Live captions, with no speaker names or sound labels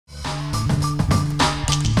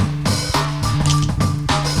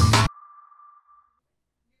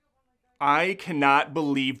I cannot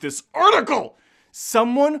believe this article.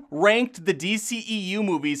 Someone ranked the DCEU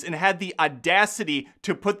movies and had the audacity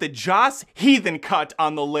to put the Joss Whedon cut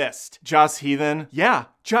on the list. Joss Whedon? Yeah,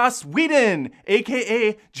 Joss Whedon,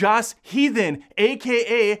 aka Joss Whedon,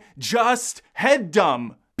 aka Just Head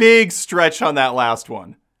Dumb. Big stretch on that last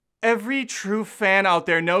one. Every true fan out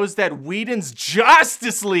there knows that Whedon's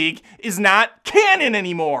Justice League is not canon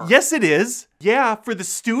anymore. Yes, it is. Yeah, for the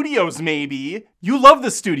studios, maybe. You love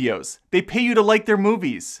the studios. They pay you to like their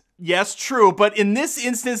movies. Yes, true, but in this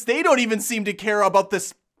instance, they don't even seem to care about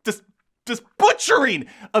this butchering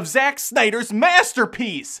of Zack Snyder's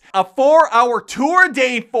masterpiece. A 4-hour tour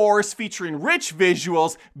de force featuring rich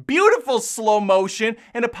visuals, beautiful slow motion,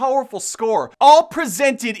 and a powerful score, all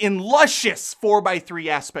presented in luscious 4:3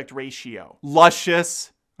 aspect ratio.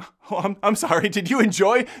 Luscious? Oh, I'm sorry, did you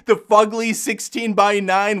enjoy the fugly 16:9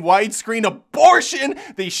 widescreen abortion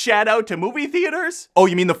they shat out to movie theaters? Oh,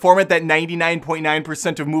 you mean the format that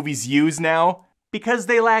 99.9% of movies use now? Because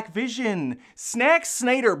they lack vision.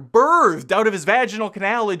 Snyder birthed out of his vaginal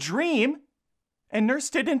canal a dream and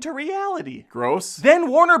nursed it into reality. Gross. Then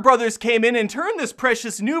Warner Brothers came in and turned this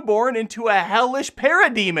precious newborn into a hellish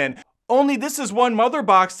parademon. Only this is one mother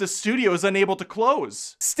box the studio is unable to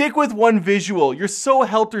close. Stick with one visual. You're so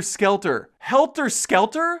helter-skelter.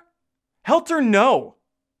 Helter-skelter? Helter no.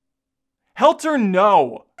 Helter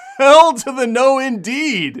no. Hell to the no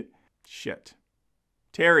indeed. Shit.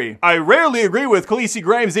 Terry. I rarely agree with Khaleesi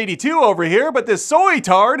Grimes 82 over here, but this soy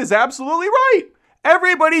tard is absolutely right.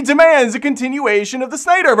 Everybody demands a continuation of the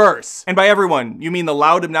Snyderverse. And by everyone, you mean the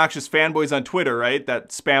loud, obnoxious fanboys on Twitter, right? That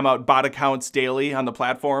spam out bot accounts daily on the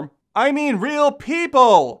platform. I mean real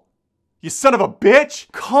people. You son of a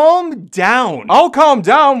bitch. Calm down. I'll calm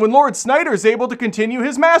down when Lord Snyder's able to continue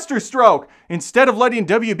his masterstroke, instead of letting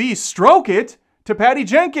WB stroke it to Patty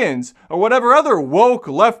Jenkins, or whatever other woke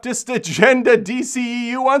leftist agenda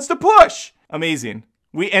DCEU wants to push. Amazing.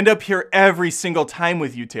 We end up here every single time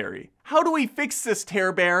with you, Terry. How do we fix this,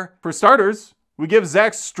 Tear Bear? For starters, we give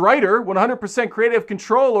Zack Snyder 100% creative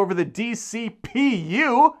control over the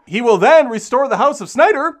DCPU. He will then restore the House of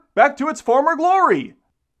Snyder back to its former glory.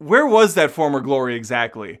 Where was that former glory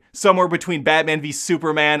exactly? Somewhere between Batman v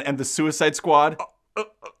Superman and the Suicide Squad?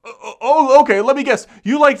 Oh, okay, let me guess.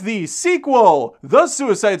 You liked the sequel, The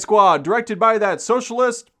Suicide Squad, directed by that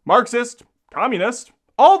socialist, Marxist, communist.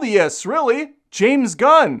 All the yes, really. James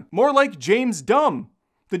Gunn. More like James Dumb.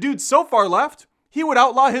 The dude's so far left, he would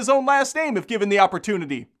outlaw his own last name if given the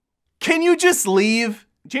opportunity. Can you just leave?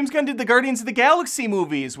 James Gunn did the Guardians of the Galaxy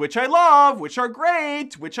movies, which I love, which are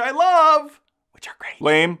great, which I love, which are great.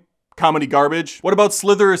 Lame. Comedy garbage. What about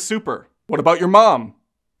Slither is Super? What about your mom?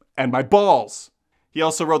 And my balls. He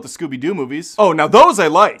also wrote the Scooby-Doo movies. Oh, now those I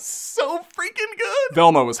like. So freaking good.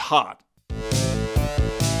 Velma was hot.